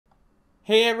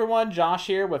Hey everyone, Josh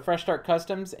here with Fresh Start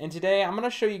Customs, and today I'm going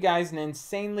to show you guys an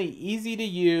insanely easy to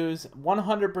use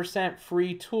 100%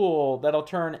 free tool that'll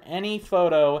turn any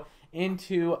photo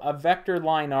into a vector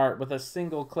line art with a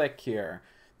single click here.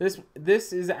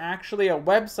 This is actually a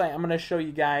website I'm going to show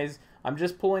you guys. I'm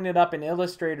just pulling it up in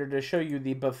Illustrator to show you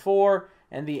the before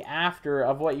and the after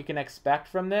of what you can expect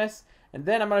from this. And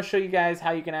then I'm going to show you guys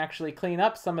how you can actually clean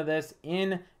up some of this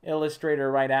in Illustrator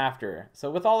right after.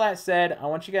 So with all that said, I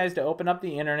want you guys to open up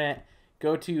the internet,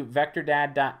 go to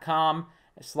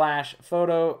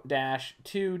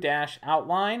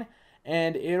vectordad.com/photo-2-outline,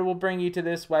 and it will bring you to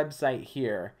this website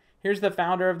here. Here's the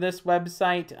founder of this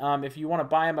website. If you want to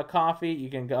buy him a coffee, you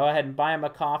can go ahead and buy him a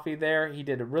coffee there. He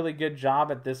did a really good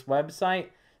job at this website,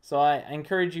 so I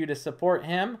encourage you to support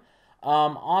him.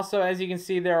 Also, as you can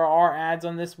see, there are ads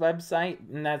on this website,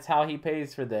 and that's how he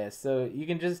pays for this. So you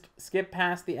can just skip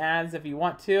past the ads if you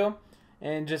want to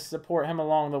and just support him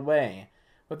along the way.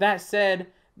 With that said,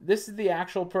 this is the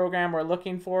actual program we're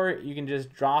looking for. You can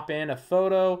just drop in a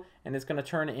photo and it's going to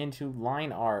turn into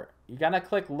line art. You got to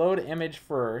click load image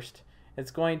first.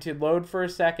 It's going to load for a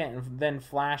second and then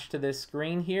flash to this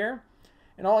screen here.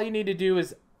 And all you need to do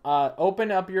is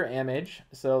open up your image.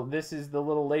 So this is the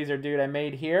little laser dude I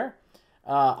made here.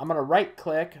 I'm going to right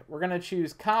click, we're going to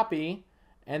choose copy,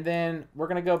 and then we're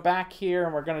going to go back here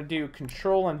and we're going to do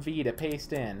Control and V to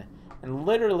paste in. And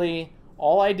literally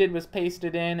all I did was paste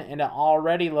it in, and it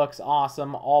already looks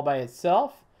awesome all by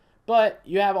itself. But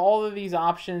you have all of these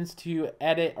options to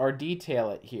edit or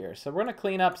detail it here. So we're going to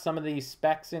clean up some of these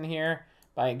specs in here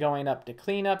by going up to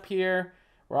cleanup here.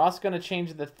 We're also going to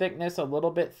change the thickness a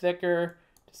little bit thicker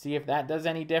to see if that does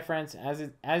any difference.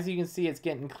 As you can see, it's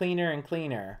getting cleaner and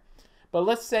cleaner. But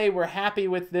let's say we're happy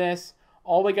with this.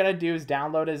 All we gotta do is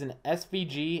download as an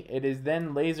SVG. It is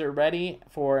then laser ready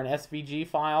for an SVG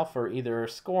file for either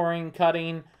scoring,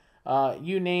 cutting,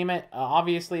 you name it.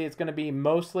 Obviously, it's gonna be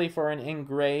mostly for an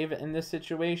engrave in this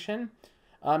situation.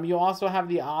 You also have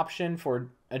the option for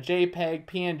a JPEG,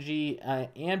 PNG,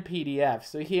 and PDF.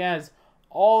 So he has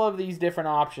all of these different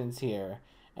options here.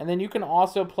 And then you can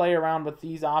also play around with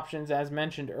these options as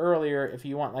mentioned earlier if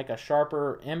you want like a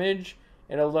sharper image.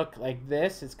 It'll look like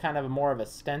this. It's kind of more of a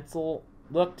stencil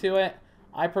look to it.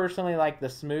 I personally like the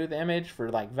smooth image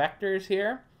for like vectors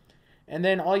here. And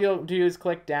then all you'll do is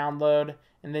click download,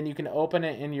 and then you can open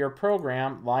it in your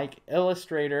program like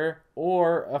Illustrator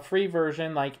or a free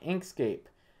version like Inkscape.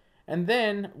 And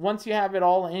then once you have it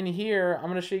all in here, I'm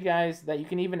going to show you guys that you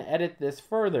can even edit this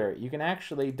further. You can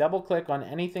actually double click on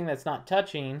anything that's not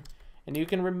touching, and you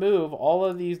can remove all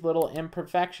of these little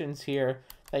imperfections here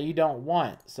that you don't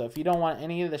want. So if you don't want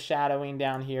any of the shadowing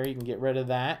down here, you can get rid of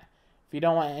that. If you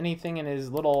don't want anything in his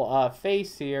little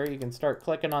face here, you can start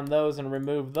clicking on those and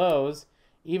remove those,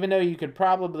 even though you could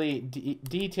probably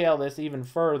detail this even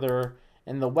further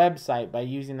in the website by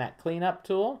using that cleanup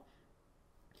tool.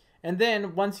 And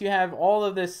then once you have all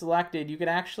of this selected, you can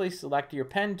actually select your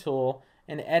pen tool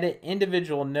and edit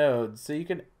individual nodes. So you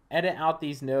can edit out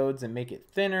these nodes and make it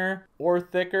thinner or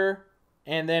thicker.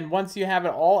 And then once you have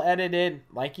it all edited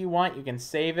like you want, you can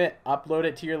save it, upload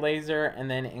it to your laser,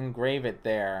 and then engrave it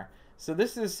there. So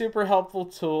this is a super helpful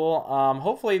tool.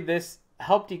 Hopefully this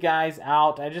helped you guys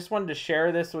out. I just wanted to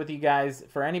share this with you guys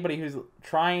for anybody who's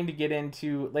trying to get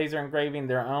into laser engraving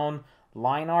their own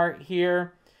line art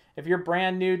here. If you're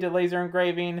brand new to laser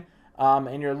engraving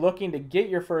and you're looking to get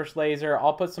your first laser,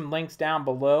 I'll put some links down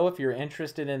below if you're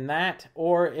interested in that.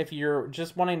 Or if you're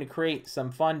just wanting to create some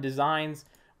fun designs,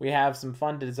 we have some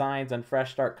fun designs on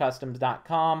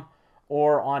freshstartcustoms.com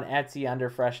or on Etsy under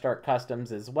Fresh Start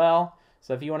Customs as well.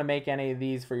 So if you want to make any of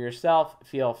these for yourself,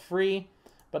 feel free.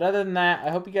 But other than that,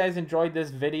 I hope you guys enjoyed this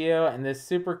video and this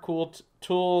super cool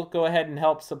tool. Go ahead and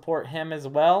help support him as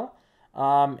well.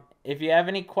 If you have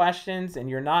any questions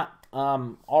and you're not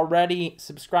already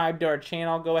subscribed to our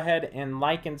channel, go ahead and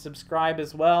like and subscribe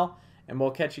as well. And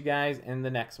we'll catch you guys in the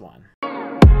next one.